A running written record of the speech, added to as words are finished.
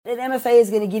An MFA is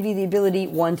going to give you the ability,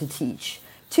 one, to teach,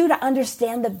 two, to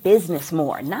understand the business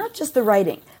more, not just the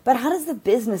writing, but how does the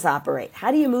business operate?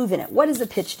 How do you move in it? What is a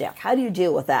pitch deck? How do you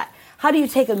deal with that? How do you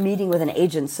take a meeting with an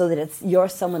agent so that you're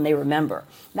someone they remember?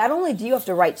 Not only do you have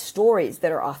to write stories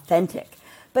that are authentic,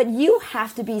 but you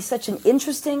have to be such an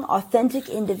interesting, authentic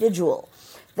individual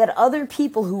that other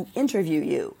people who interview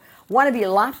you want to be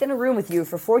locked in a room with you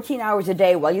for 14 hours a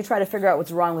day while you try to figure out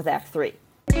what's wrong with Act 3.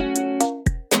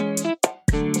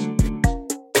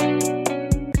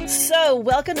 So,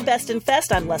 welcome to Best in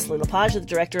Fest. I'm Leslie Lepage, the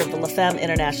director of the La Femme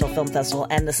International Film Festival,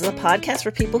 and this is a podcast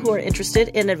for people who are interested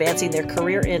in advancing their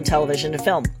career in television and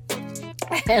film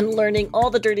and learning all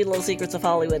the dirty little secrets of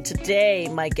Hollywood. Today,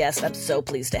 my guest I'm so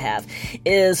pleased to have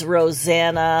is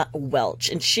Rosanna Welch,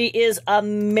 and she is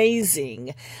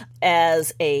amazing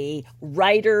as a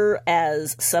writer,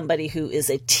 as somebody who is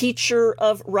a teacher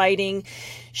of writing.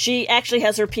 She actually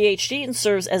has her PhD and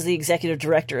serves as the executive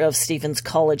director of Stevens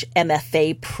College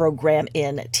MFA program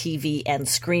in TV and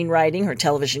screenwriting. Her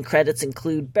television credits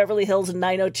include Beverly Hills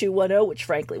 90210, which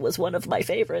frankly was one of my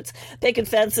favorites, Picket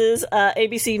Fences,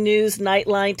 ABC News,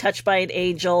 Nightline, Touched by an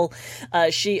Angel.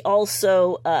 She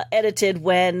also edited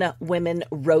When Women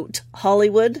Wrote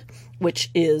Hollywood,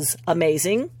 which is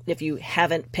amazing. If you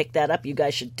haven't picked that up, you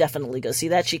guys should definitely go see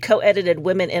that. She co-edited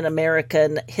Women in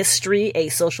American History, a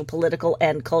social, political,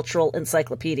 and cultural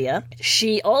encyclopedia.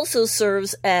 She also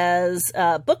serves as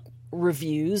book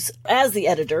reviews as the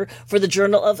editor for the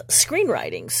Journal of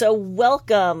Screenwriting. So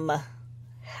welcome.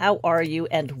 How are you?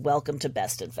 And welcome to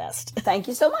Best in Fest. Thank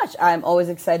you so much. I'm always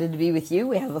excited to be with you.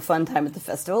 We have a fun time at the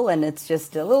festival, and it's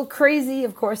just a little crazy,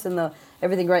 of course, in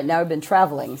everything right now. I've been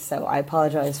traveling, so I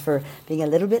apologize for being a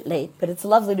little bit late, but it's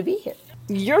lovely to be here.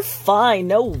 You're fine.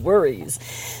 No worries.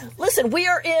 Listen, we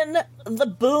are in the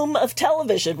boom of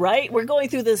television, right? We're going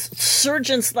through this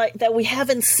surgence that we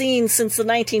haven't seen since the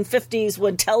 1950s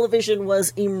when television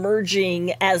was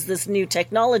emerging as this new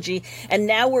technology. And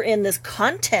now we're in this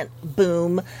content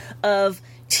boom of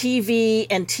TV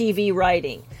and TV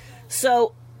writing.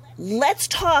 So let's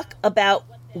talk about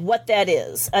what that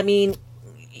is. I mean,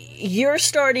 you're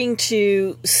starting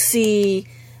to see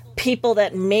people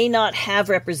that may not have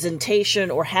representation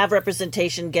or have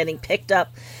representation getting picked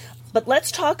up. But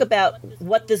let's talk about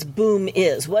what this boom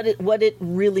is, what it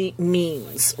really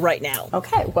means right now.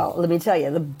 Okay, well, let me tell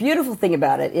you, the beautiful thing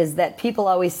about it is that people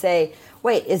always say,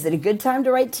 wait, is it a good time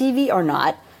to write TV or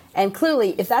not? And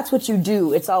clearly, if that's what you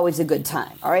do, it's always a good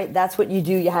time, all right? That's what you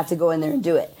do. You have to go in there and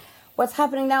do it. What's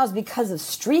happening now is because of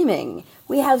streaming,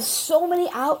 we have so many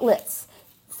outlets.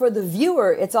 For the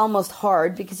viewer, it's almost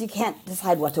hard because you can't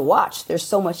decide what to watch. There's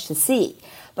so much to see.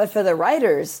 But for the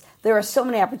writers, there are so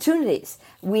many opportunities.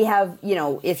 We have,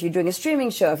 if you're doing a streaming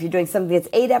show, if you're doing something that's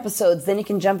 8 episodes, then you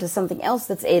can jump to something else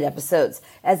that's 8 episodes,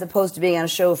 as opposed to being on a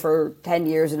show for 10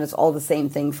 years and it's all the same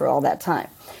thing for all that time.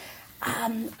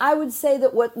 I would say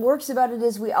that what works about it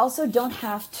is we also don't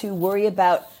have to worry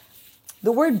about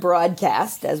the word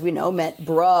broadcast, as we know, meant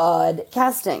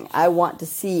broadcasting. I want to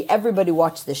see everybody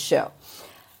watch this show.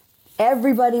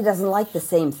 Everybody doesn't like the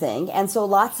same thing, and so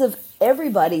lots of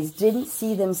everybody's didn't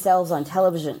see themselves on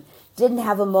television, didn't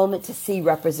have a moment to see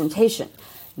representation.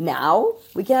 Now,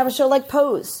 we can have a show like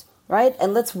Pose, right?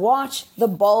 And let's watch the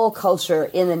ball culture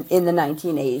in the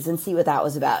 1980s and see what that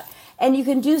was about. And you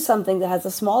can do something that has a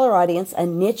smaller audience, a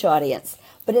niche audience,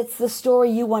 but it's the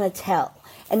story you want to tell,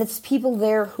 and it's people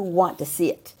there who want to see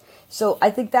it. So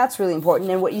I think that's really important,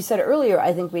 and what you said earlier,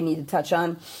 I think we need to touch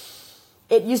on.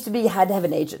 It used to be you had to have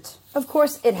an agent. Of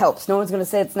course, it helps. No one's going to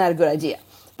say it's not a good idea.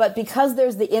 But because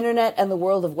there's the internet and the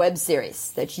world of web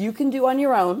series that you can do on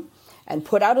your own and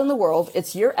put out in the world,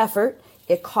 it's your effort.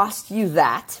 It costs you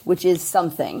that, which is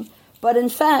something. But in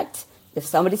fact, if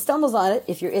somebody stumbles on it,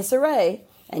 if you're Issa Rae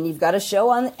and you've got a show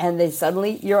on, and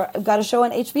you've got a show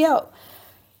on HBO,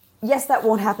 yes, that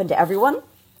won't happen to everyone.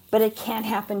 But it can't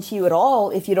happen to you at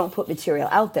all if you don't put material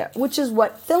out there, which is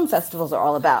what film festivals are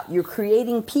all about. You're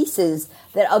creating pieces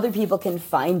that other people can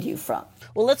find you from.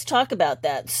 Well, let's talk about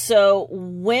that. So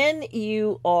when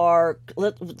the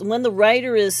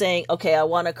writer is saying, okay, I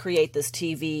want to create this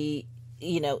TV,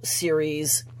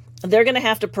 series, they're going to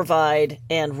have to provide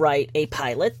and write a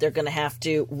pilot. They're going to have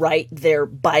to write their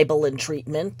Bible in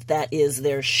treatment. That is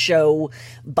their show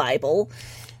Bible.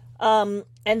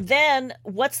 And then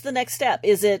what's the next step?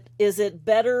 Is it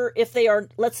better if they are,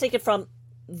 let's take it from,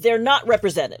 they're not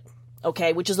represented,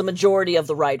 okay, which is the majority of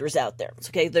the writers out there.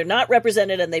 Okay, they're not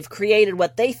represented and they've created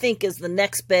what they think is the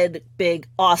next big,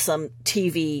 awesome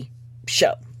TV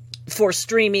show for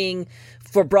streaming,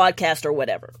 for broadcast or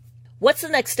whatever. What's the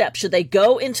next step? Should they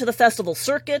go into the festival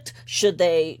circuit? Should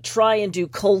they try and do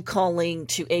cold calling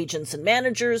to agents and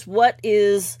managers?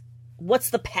 What's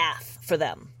the path for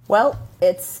them? Well,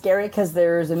 it's scary because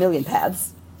there's a million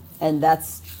paths, and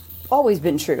that's always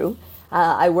been true.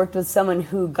 I worked with someone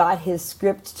who got his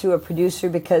script to a producer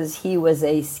because he was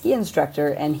a ski instructor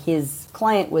and his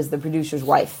client was the producer's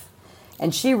wife.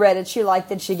 And she read it, she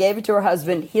liked it, she gave it to her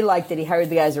husband, he liked it, he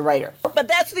hired the guy as a writer. But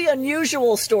that's the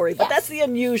unusual story. But that's the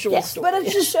unusual story. But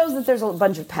it just shows that there's a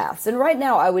bunch of paths. And right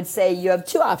now I would say you have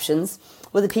two options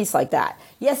with a piece like that.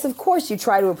 Yes, of course you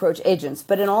try to approach agents,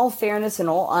 but in all fairness and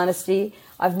all honesty,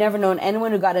 I've never known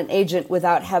anyone who got an agent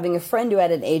without having a friend who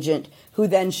had an agent who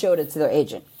then showed it to their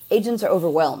agent. Agents are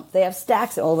overwhelmed. They have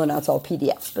stacks, although now it's all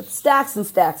PDFs, but stacks and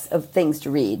stacks of things to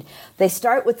read. They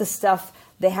start with the stuff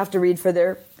they have to read for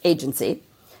their agency.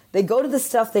 They go to the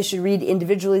stuff they should read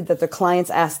individually that their clients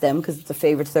ask them because it's a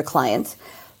favor to their client.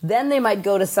 Then they might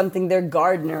go to something their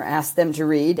gardener asked them to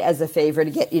read as a favor to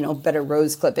get, better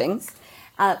rose clippings.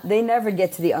 They never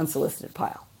get to the unsolicited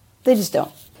pile. They just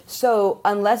don't. So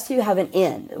unless you have an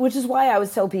in, which is why I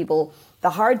always tell people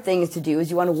the hard thing to do is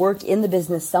you want to work in the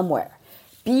business somewhere.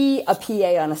 Be a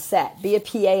PA on a set. Be a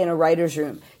PA in a writer's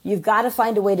room. You've got to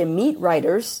find a way to meet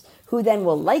writers who then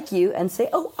will like you and say,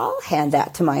 oh, I'll hand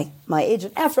that to my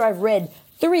agent after I've read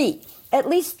at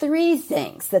least three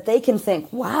things that they can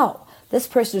think, wow, this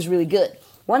person is really good.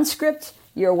 One script,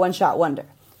 you're a one-shot wonder.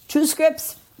 Two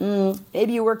scripts,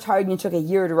 maybe you worked hard and you took a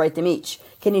year to write them each.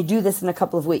 Can you do this in a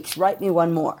couple of weeks? Write me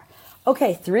one more.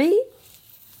 Okay, three,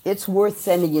 it's worth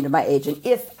sending you to my agent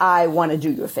if I want to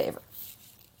do you a favor.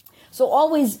 So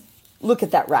always look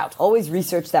at that route. Always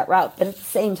research that route. But at the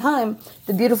same time,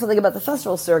 the beautiful thing about the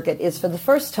festival circuit is for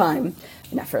the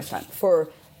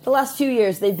last few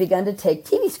years, they've begun to take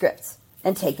TV scripts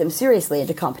and take them seriously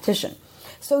into competition.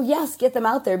 So yes, get them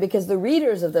out there because the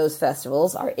readers of those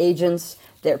festivals are agents,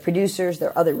 they're producers,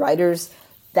 they're other writers.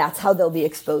 That's how they'll be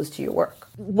exposed to your work.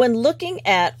 When looking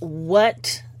at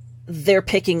what they're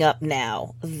picking up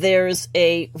now, there's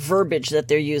a verbiage that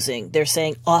they're using. They're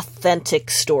saying authentic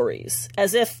stories,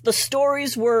 as if the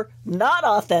stories were not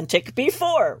authentic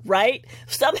before, right?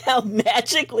 Somehow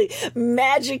magically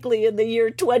in the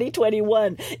year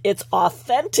 2021, it's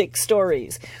authentic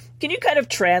stories. Can you kind of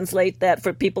translate that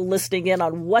for people listening in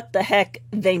on what the heck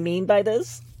they mean by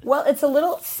this? Well, it's a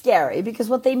little scary because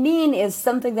what they mean is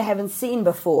something they haven't seen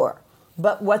before.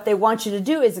 But what they want you to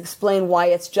do is explain why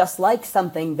it's just like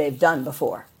something they've done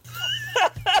before.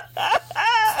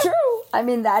 It's true. I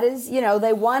mean, that is,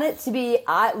 they want it to be,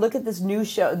 look at this new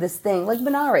show, this thing, like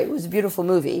Minari. It was a beautiful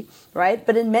movie, right?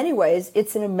 But in many ways,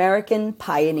 it's an American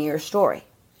pioneer story.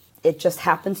 It just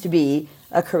happens to be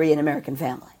a Korean-American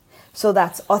family. So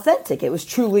that's authentic. It was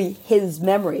truly his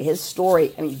memory, his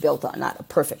story. I mean, built on, not a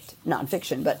perfect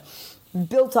nonfiction, but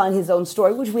built on his own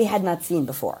story, which we had not seen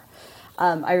before.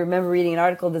 I remember reading an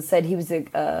article that said he was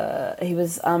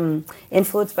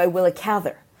influenced by Willa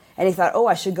Cather, and he thought,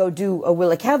 I should go do a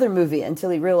Willa Cather movie until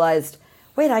he realized,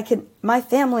 wait, I can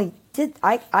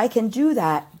do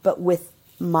that, but with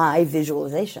my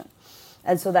visualization.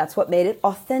 And so that's what made it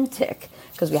authentic,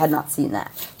 because we had not seen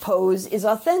that. Pose is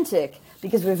authentic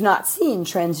because we've not seen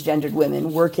transgendered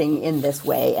women working in this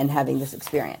way and having this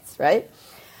experience, right?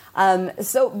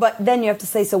 But then you have to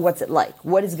say, so what's it like?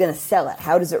 What is going to sell it?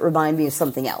 How does it remind me of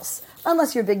something else?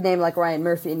 Unless you're a big name like Ryan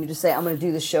Murphy and you just say, I'm going to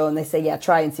do this show, and they say, yeah,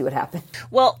 try and see what happens.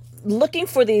 Well, looking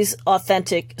for these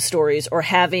authentic stories or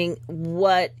having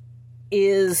what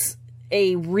is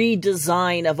a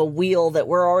redesign of a wheel that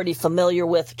we're already familiar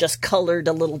with, just colored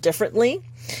a little differently.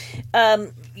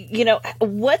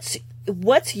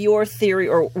 What's your theory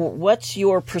or what's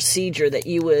your procedure that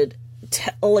you would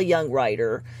tell a young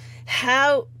writer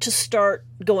how to start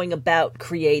going about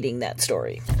creating that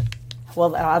story?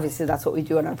 Well, obviously that's what we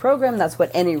do in our program. That's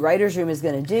what any writer's room is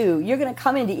going to do. You're going to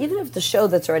come into, even if the show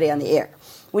that's already on the air,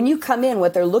 when you come in,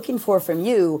 what they're looking for from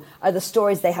you are the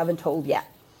stories they haven't told yet.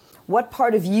 What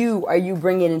part of you are you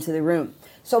bringing into the room?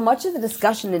 So much of the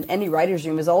discussion in any writer's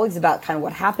room is always about kind of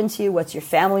what happened to you, what's your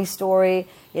family story,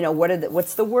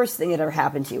 what's the worst thing that ever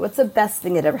happened to you, what's the best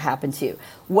thing that ever happened to you,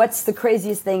 what's the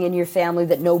craziest thing in your family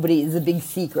that nobody is a big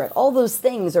secret. All those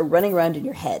things are running around in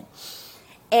your head.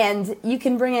 And you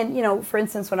can bring in, for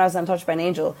instance, when I was on Touched by an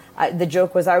Angel, the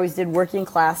joke was I always did working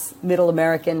class, middle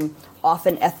American,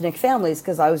 often ethnic families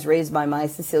because I was raised by my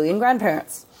Sicilian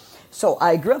grandparents. So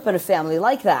I grew up in a family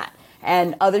like that.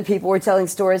 And other people were telling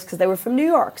stories because they were from New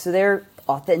York. So their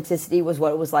authenticity was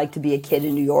what it was like to be a kid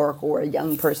in New York or a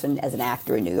young person as an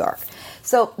actor in New York.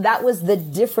 So that was the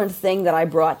different thing that I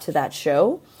brought to that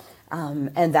show.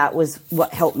 And that was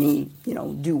what helped me,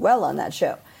 do well on that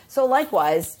show. So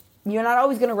likewise, You're not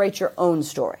always going to write your own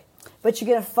story, but you're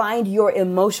going to find your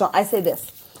emotional. I say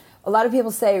this. A lot of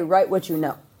people say, write what you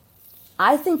know.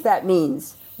 I think that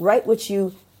means write what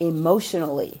you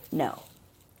emotionally know.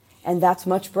 And that's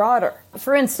much broader.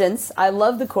 For instance, I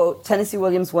love the quote Tennessee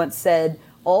Williams once said,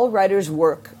 all writers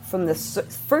work from the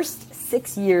first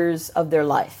 6 years of their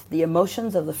life, the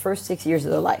emotions of the first 6 years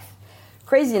of their life.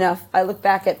 Crazy enough, I look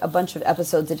back at a bunch of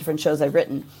episodes of different shows I've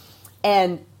written,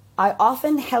 and I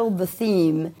often held the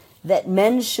theme that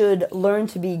men should learn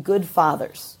to be good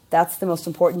fathers. That's the most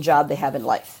important job they have in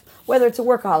life. Whether it's a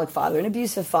workaholic father, an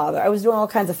abusive father, I was doing all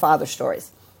kinds of father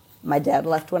stories. My dad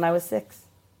left when I was 6.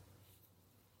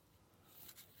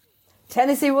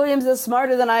 Tennessee Williams is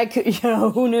smarter than I could,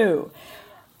 who knew?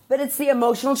 But it's the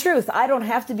emotional truth. I don't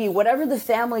have to be, whatever the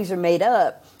families are made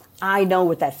up, I know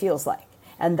what that feels like.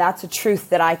 And that's a truth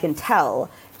that I can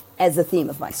tell as the theme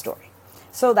of my story.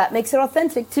 So that makes it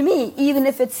authentic to me, even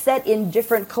if it's set in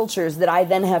different cultures that I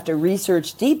then have to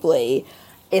research deeply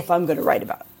if I'm going to write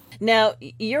about it. Now,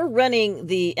 you're running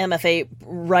the MFA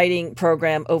writing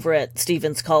program over at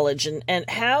Stephens College, and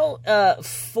how,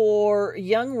 for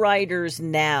young writers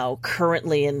now,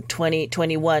 currently in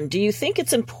 2021, do you think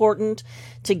it's important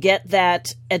to get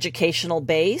that educational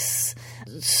base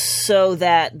so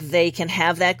that they can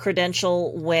have that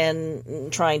credential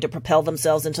when trying to propel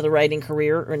themselves into the writing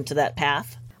career or into that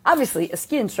path? Obviously, a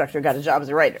ski instructor got a job as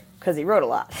a writer because he wrote a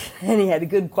lot, and he had a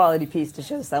good quality piece to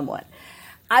show someone.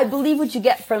 I believe what you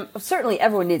get from, certainly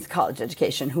everyone needs a college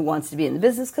education who wants to be in the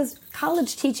business, because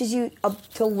college teaches you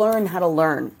to learn how to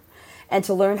learn and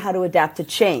to learn how to adapt to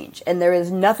change. And there is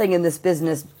nothing in this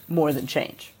business more than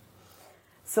change.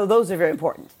 So those are very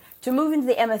important. To move into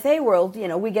the MFA world,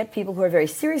 we get people who are very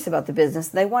serious about the business.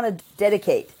 They want to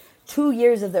dedicate 2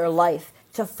 years of their life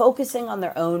to focusing on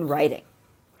their own writing.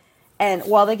 And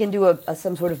while they can do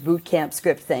some sort of boot camp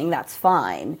script thing, that's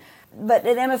fine. But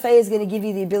an MFA is going to give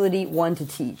you the ability, 1, to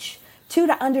teach, 2,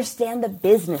 to understand the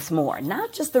business more,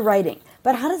 not just the writing,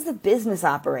 but how does the business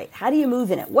operate? How do you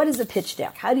move in it? What is a pitch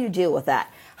deck? How do you deal with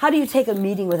that? How do you take a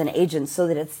meeting with an agent so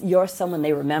that you're someone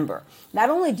they remember? Not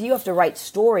only do you have to write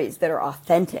stories that are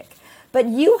authentic, but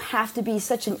you have to be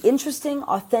such an interesting,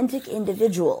 authentic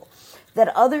individual that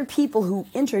other people who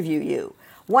interview you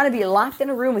want to be locked in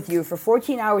a room with you for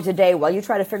 14 hours a day while you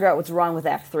try to figure out what's wrong with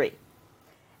Act 3.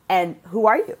 And who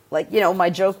are you? My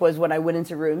joke was when I went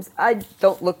into rooms, I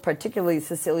don't look particularly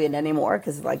Sicilian anymore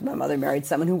because, my mother married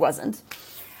someone who wasn't.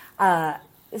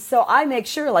 So I make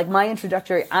sure, my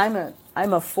introductory, I'm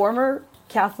a former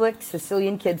Catholic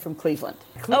Sicilian kid from Cleveland.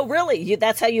 Oh, really?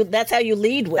 That's how you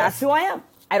lead with. That's who I am.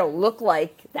 I don't look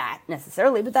like that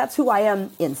necessarily, but that's who I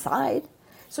am inside.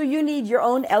 So you need your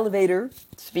own elevator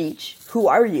speech. Who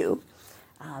are you?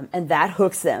 And that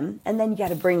hooks them. And then you got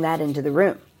to bring that into the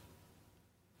room,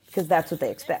 because that's what they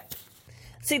expect.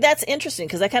 See, that's interesting,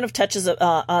 because that kind of touches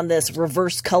on this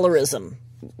reverse colorism,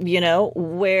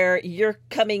 where you're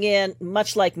coming in,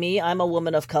 much like me. I'm a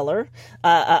woman of color.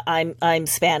 I'm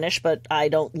Spanish, but I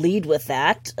don't lead with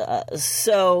that.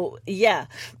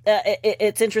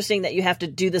 It's interesting that you have to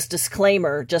do this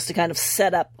disclaimer just to kind of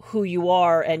set up who you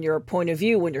are and your point of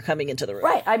view when you're coming into the room.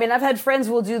 Right. I mean, I've had friends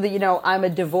who will do I'm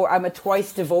a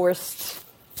twice divorced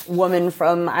woman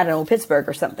from, Pittsburgh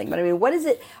or something. But what is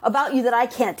it about you that I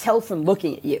can't tell from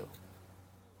looking at you?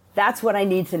 That's what I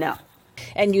need to know.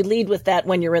 And you lead with that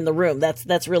when you're in the room.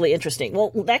 That's really interesting.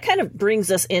 Well, that kind of brings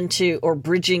us into, or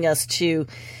bridging us to,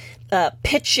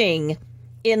 pitching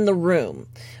in the room.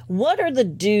 What are the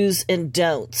do's and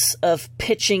don'ts of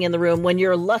pitching in the room when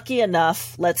you're lucky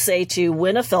enough, let's say, to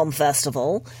win a film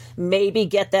festival, maybe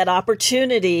get that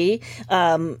opportunity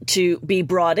to be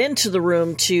brought into the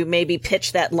room to maybe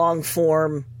pitch that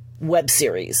long-form web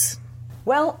series?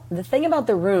 Well, the thing about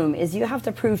the room is you have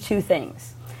to prove 2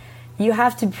 things. You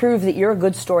have to prove that you're a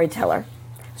good storyteller.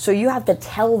 So you have to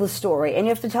tell the story, and you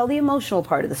have to tell the emotional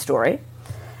part of the story.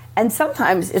 And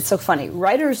sometimes it's so funny.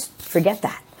 Writers forget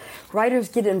that. Writers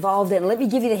get involved in, let me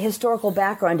give you the historical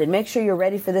background and make sure you're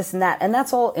ready for this and that. And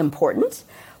that's all important,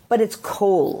 but it's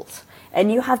cold. And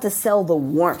you have to sell the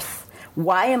warmth.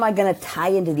 Why am I going to tie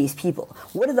into these people?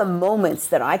 What are the moments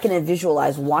that I can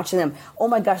visualize watching them? Oh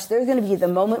my gosh, there's going to be the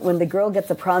moment when the girl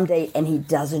gets a prom date and he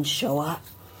doesn't show up.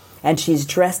 And she's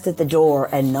dressed at the door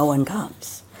and no one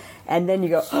comes. And then you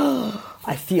go, oh,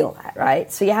 I feel that,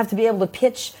 right? So you have to be able to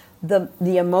pitch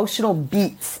the emotional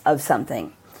beats of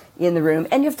something in the room.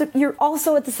 And you're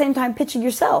also at the same time pitching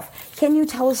yourself. Can you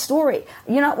tell a story?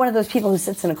 You're not one of those people who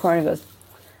sits in a corner and goes,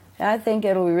 I think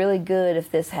it'll be really good if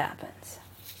this happens.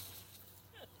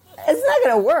 It's not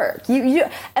going to work.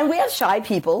 And we have shy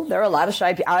people. There are a lot of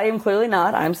shy people. I am clearly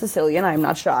not. I'm Sicilian. I'm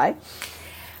not shy.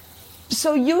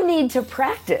 So you need to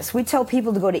practice. We tell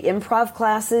people to go to improv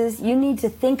classes. You need to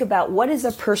think about what is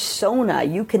a persona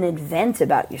you can invent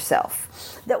about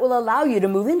yourself that will allow you to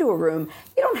move into a room.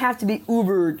 You don't have to be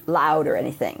uber loud or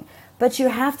anything, but you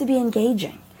have to be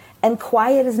engaging. And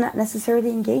quiet is not necessarily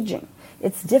engaging.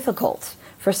 It's difficult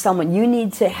for someone. You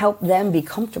need to help them be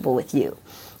comfortable with you.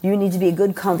 You need to be a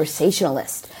good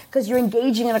conversationalist because you're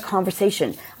engaging in a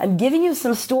conversation. I'm giving you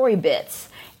some story bits,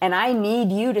 and I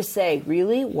need you to say,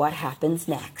 really, what happens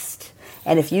next?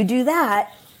 And if you do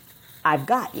that, I've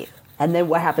got you. And then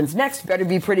what happens next better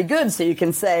be pretty good so you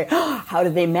can say, oh, how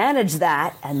did they manage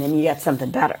that? And then you get something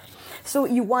better. So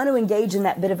you want to engage in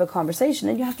that bit of a conversation,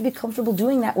 and you have to be comfortable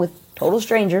doing that with total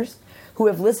strangers who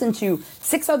have listened to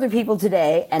 6 other people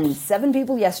today and 7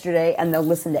 people yesterday, and they'll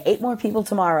listen to 8 more people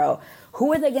tomorrow.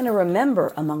 Who are they going to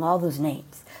remember among all those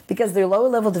names? Because their lower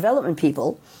level development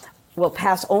people will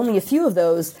pass only a few of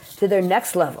those to their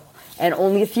next level, and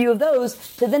only a few of those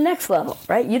to the next level,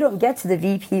 right? You don't get to the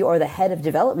VP or the head of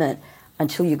development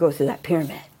until you go through that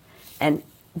pyramid. And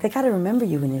they got to remember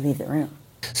you when you leave the room.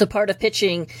 So part of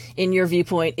pitching, in your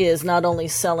viewpoint, is not only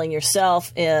selling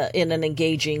yourself in an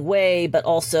engaging way, but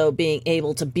also being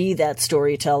able to be that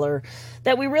storyteller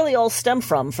that we really all stem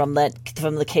from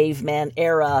the caveman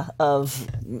era of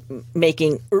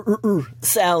making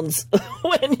sounds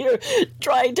when you're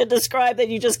trying to describe that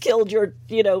you just killed your,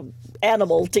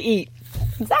 animal to eat.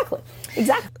 Exactly.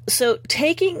 So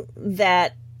taking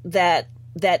that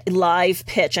live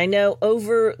pitch, I know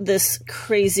over this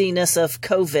craziness of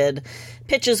COVID,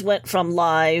 pitches went from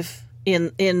live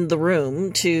in the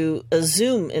room to a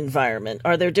Zoom environment.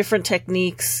 Are there different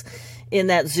techniques in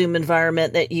that Zoom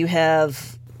environment that you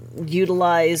have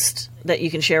utilized that you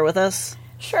can share with us?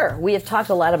 Sure. We have talked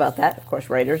a lot about that, of course,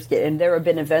 writers, and there have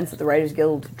been events at the Writers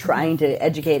Guild trying to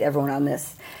educate everyone on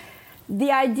this.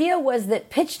 The idea was that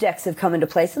pitch decks have come into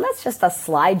place, and that's just a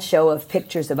slideshow of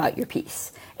pictures about your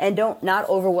piece. And not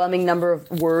overwhelming number of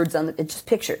words it's just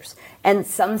pictures. And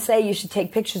some say you should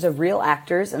take pictures of real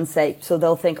actors and say, so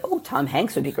they'll think, oh, Tom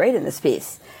Hanks would be great in this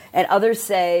piece. And others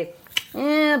say,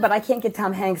 but I can't get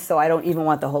Tom Hanks, so I don't even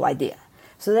want the whole idea.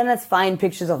 So then let's find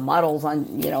pictures of models on,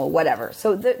 whatever.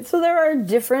 So there are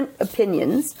different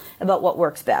opinions about what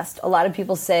works best. A lot of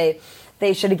people say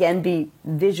they should, again, be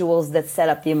visuals that set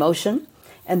up the emotion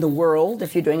and the world.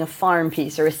 If you're doing a farm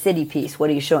piece or a city piece, what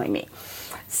are you showing me?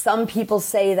 Some people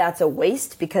say that's a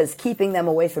waste because keeping them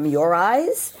away from your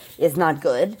eyes is not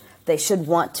good. They should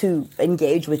want to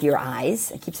engage with your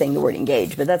eyes. I keep saying the word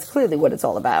engage, but that's clearly what it's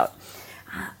all about.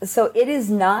 So it is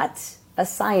not a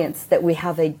science that we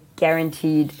have a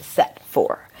guaranteed set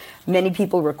for. Many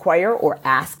people require or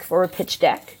ask for a pitch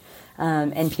deck.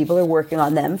 And people are working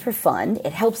on them for fun.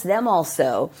 It helps them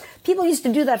also. People used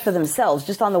to do that for themselves,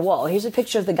 just on the wall. Here's a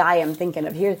picture of the guy I'm thinking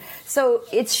of here. So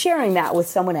it's sharing that with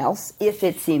someone else if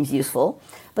it seems useful.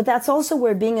 But that's also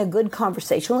where being a good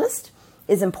conversationalist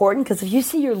is important, because if you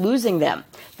see you're losing them,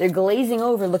 they're glazing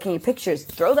over looking at pictures,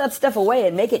 throw that stuff away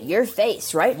and make it your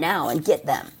face right now and get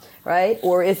them. Right?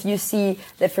 Or if you see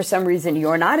that for some reason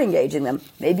you're not engaging them,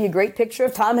 maybe a great picture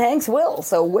of Tom Hanks will.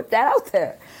 So whip that out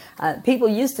there. People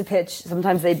used to pitch,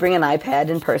 sometimes they'd bring an iPad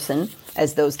in person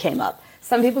as those came up.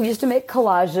 Some people used to make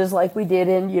collages like we did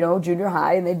in, junior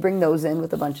high, and they'd bring those in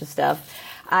with a bunch of stuff.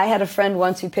 I had a friend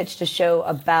once who pitched a show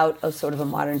about a sort of a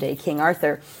modern-day King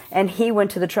Arthur, and he went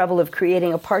to the trouble of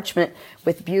creating a parchment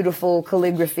with beautiful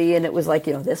calligraphy, and it was like,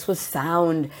 this was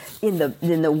found in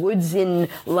the woods in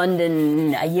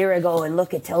London a year ago, and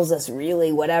look, it tells us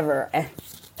really whatever. And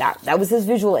that was his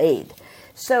visual aid.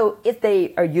 So if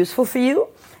they are useful for you,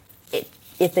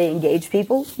 if they engage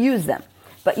people, use them.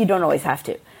 But you don't always have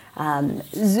to.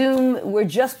 Zoom, we're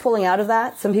just pulling out of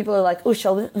that. Some people are like, oh,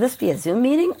 shall this be a Zoom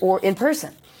meeting or in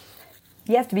person?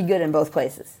 You have to be good in both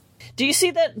places. Do you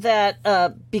see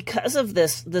that because of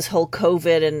this whole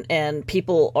COVID and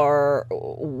people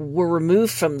were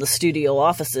removed from the studio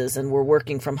offices and were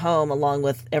working from home along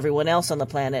with everyone else on the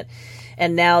planet,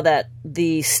 and now that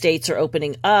the states are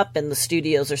opening up and the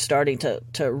studios are starting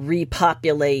to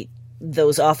repopulate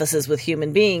those offices with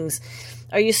human beings,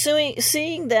 are you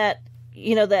seeing that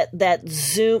that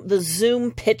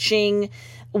Zoom pitching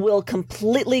will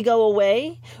completely go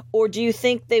away, or do you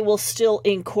think they will still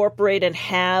incorporate and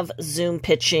have Zoom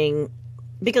pitching?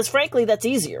 Because frankly, that's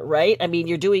easier, right? I mean,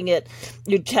 you're doing it,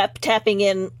 you're tapping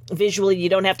in visually. You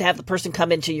don't have to have the person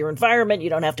come into your environment. You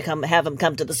don't have to have them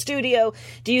come to the studio.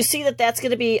 Do you see that that's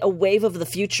going to be a wave of the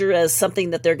future as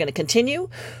something that they're going to continue,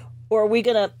 or are we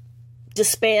going to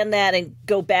disband that and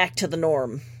go back to the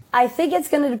norm? I think it's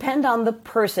going to depend on the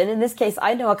person. In this case,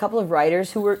 I know a couple of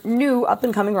writers who were new,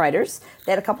 up-and-coming writers.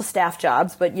 They had a couple staff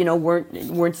jobs, but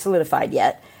weren't solidified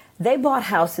yet. they bought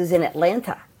houses in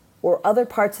Atlanta or other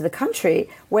parts of the country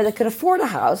where they could afford a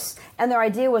house. And their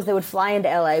idea was they would fly into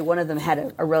LA. One of them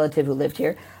had a relative who lived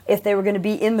here. If they were going to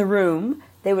be in the room,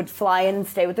 they would fly in and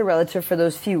stay with the relative for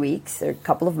those few weeks or a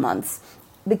couple of months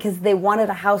because they wanted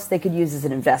a house they could use as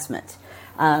an investment.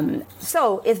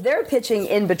 So if they're pitching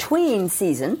in between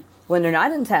season, when they're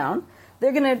not in town,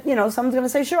 they're going to, someone's going to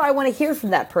say, sure, I want to hear from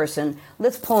that person.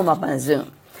 Let's pull them up on a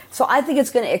Zoom. So I think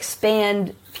it's going to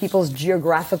expand people's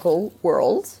geographical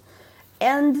worlds.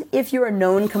 And if you're a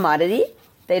known commodity,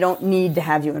 they don't need to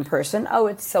have you in person. Oh,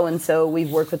 it's so-and-so.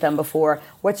 We've worked with them before.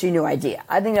 What's your new idea?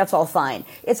 I think that's all fine.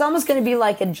 It's almost going to be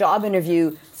like a job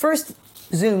interview. First,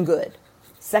 Zoom good.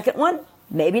 Second one,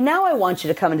 maybe now I want you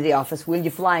to come into the office. Will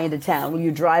you fly into town? Will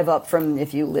you drive up from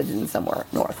if you lived in somewhere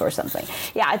north or something?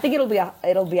 Yeah, I think it'll be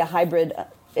a hybrid,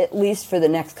 at least for the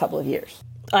next couple of years.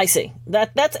 I see.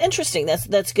 That's interesting.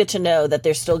 That's good to know that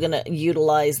they're still going to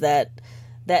utilize that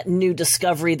new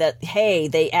discovery that, hey,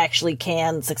 they actually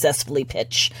can successfully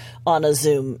pitch on a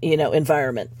Zoom,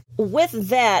 environment. With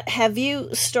that, have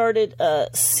you started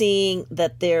seeing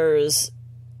that there's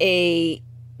a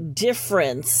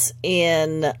difference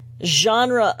in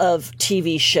genre of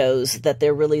TV shows that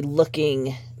they're really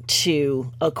looking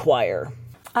to acquire?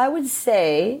 I would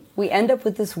say we end up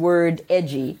with this word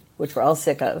edgy, which we're all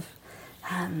sick of,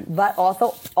 but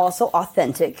also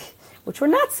authentic, which we're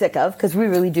not sick of because we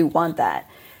really do want that.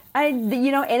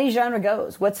 Any genre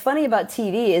goes. What's funny about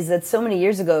TV is that so many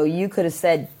years ago you could have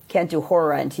said can't do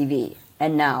horror on TV,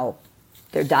 and now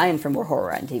they're dying for more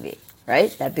horror on TV,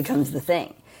 right? That becomes the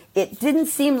thing. It didn't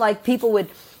seem like people would,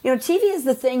 TV is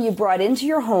the thing you brought into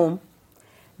your home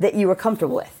that you were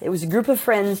comfortable with. It was a group of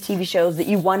friends, TV shows that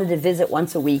you wanted to visit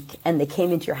once a week, and they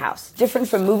came into your house. Different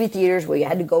from movie theaters where you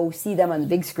had to go see them on the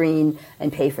big screen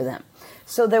and pay for them.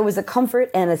 So there was a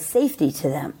comfort and a safety to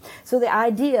them. So the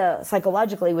idea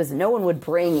psychologically was no one would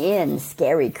bring in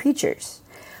scary creatures.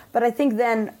 But I think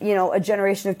then, a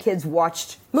generation of kids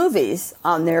watched movies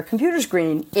on their computer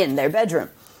screen in their bedroom.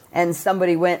 And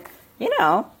somebody went,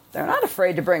 they're not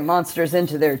afraid to bring monsters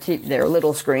into their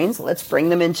little screens. Let's bring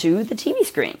them into the TV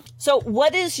screen. So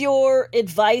what is your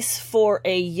advice for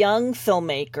a young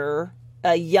filmmaker,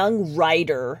 a young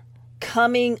writer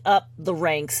coming up the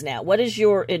ranks now? What is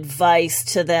your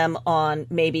advice to them on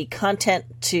maybe content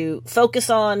to focus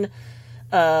on,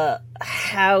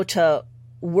 how to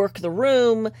work the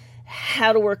room,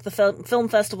 how to work the film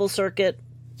festival circuit?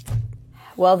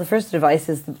 Well, the first advice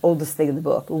is the oldest thing in the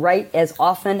book. Write as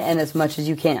often and as much as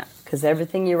you can, because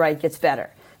everything you write gets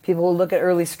better. People will look at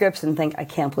early scripts and think, I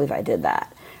can't believe I did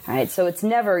that. All right, so it's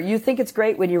never, you think it's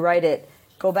great when you write it,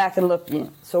 go back and look.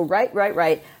 So write.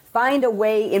 Find a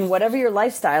way in whatever your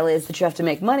lifestyle is that you have to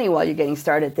make money while you're getting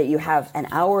started, that you have an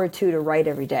hour or two to write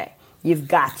every day. You've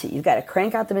got to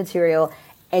crank out the material,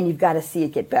 and you've got to see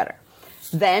it get better.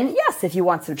 Then, yes, if you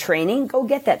want some training, go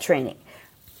get that training.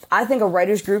 I think a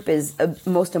writer's group is a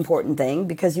most important thing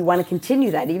because you want to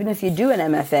continue that. Even if you do an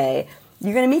MFA,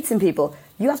 you're going to meet some people.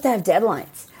 You have to have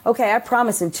deadlines. Okay, I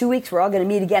promise in 2 weeks we're all going to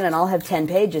meet again and I'll have 10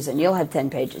 pages and you'll have 10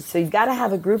 pages. So you've got to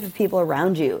have a group of people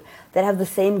around you that have the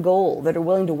same goal, that are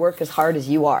willing to work as hard as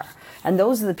you are. And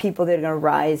those are the people that are going to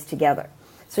rise together.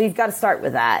 So you've got to start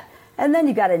with that. And then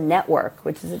you've got to network,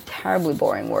 which is a terribly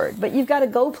boring word. But you've got to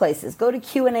go places. Go to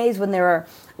Q&As when there are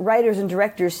writers and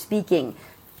directors speaking.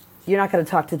 You're not going to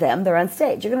talk to them. They're on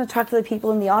stage. You're going to talk to the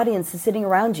people in the audience sitting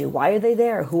around you. Why are they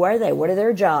there? Who are they? What are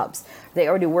their jobs? Are they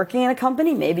already working in a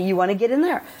company? Maybe you want to get in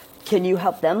there. Can you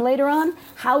help them later on?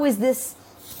 How is this?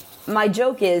 My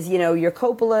joke is, your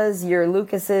Coppolas, your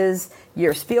Lucases,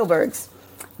 your Spielbergs,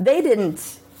 they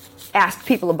didn't ask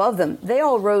people above them. They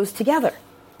all rose together.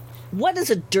 What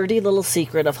is a dirty little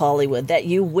secret of Hollywood that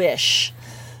you wish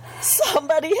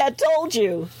somebody had told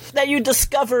you, that you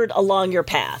discovered along your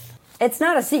path? It's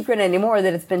not a secret anymore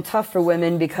that it's been tough for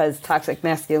women because toxic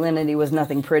masculinity was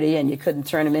nothing pretty and you couldn't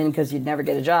turn them in because you'd never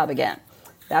get a job again.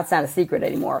 That's not a secret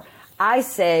anymore. I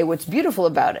say what's beautiful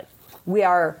about it. We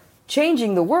are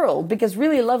changing the world because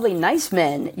really lovely, nice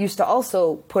men used to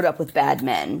also put up with bad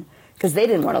men because they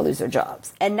didn't want to lose their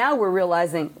jobs. And now we're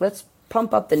realizing, let's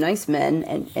pump up the nice men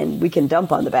and we can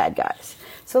dump on the bad guys.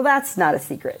 So that's not a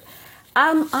secret.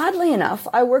 Oddly enough,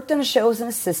 I worked on a show as an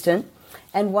assistant.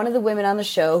 And one of the women on the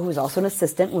show, who was also an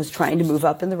assistant, was trying to move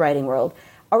up in the writing world,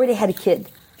 already had a kid.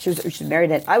 She was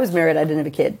married. I was married. I didn't have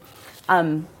a kid.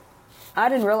 I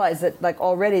didn't realize that,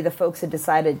 already the folks had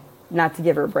decided not to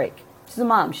give her a break. She's a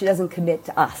mom. She doesn't commit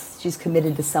to us. She's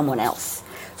committed to someone else.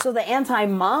 So the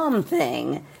anti-mom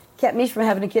thing kept me from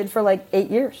having a kid for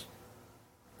 8 years.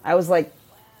 I was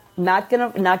not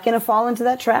gonna fall into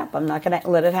that trap. I'm not gonna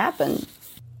let it happen.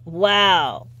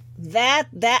 Wow. That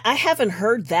I haven't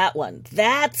heard that one.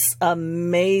 That's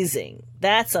amazing.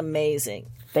 That's amazing.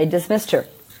 They dismissed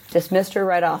her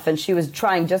right off, and she was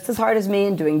trying just as hard as me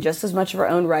and doing just as much of her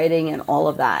own writing and all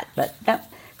of that. But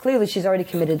clearly she's already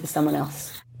committed to someone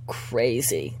else.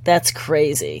 Crazy. That's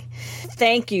crazy.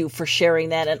 Thank you for sharing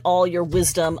that and all your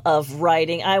wisdom of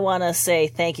writing. I want to say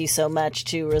thank you so much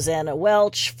to Rosanna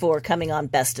Welch for coming on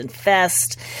Best in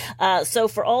Fest. So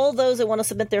for all those that want to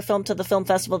submit their film to the film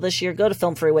festival this year, go to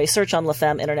Film Freeway, search on La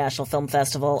Femme International Film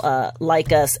Festival,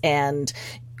 like us,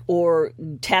 or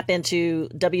tap into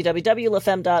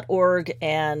www.lafemme.org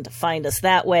and find us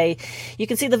that way. You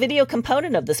can see the video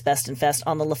component of this Best in Fest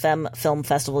on the La Femme Film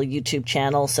Festival YouTube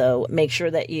channel, so make sure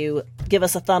that you give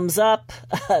us a thumbs up,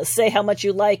 say how much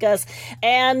you like us,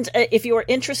 and if you are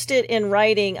interested in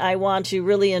writing, I want to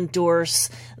really endorse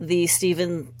the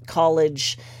Stephen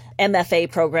College MFA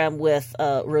program with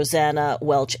Rosanna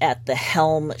Welch at the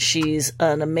helm. She's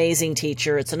an amazing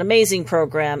teacher. It's an amazing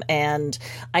program. And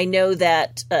I know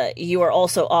that you are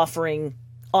also offering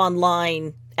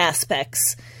online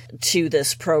aspects to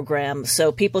this program.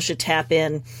 So people should tap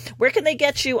in. Where can they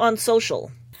get you on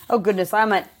social? Oh, goodness.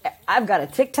 I've got a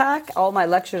TikTok. All my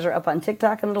lectures are up on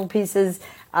TikTok in little pieces.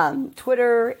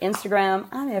 Twitter, Instagram.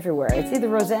 I'm everywhere. It's either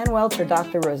Roseanne Welch or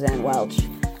Dr. Roseanne Welch.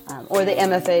 Or the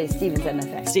MFA, Stevens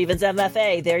MFA. Stevens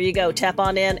MFA. There you go. Tap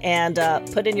on in and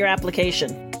put in your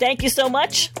application. Thank you so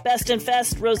much. Best in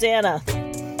Fest, Rosanna.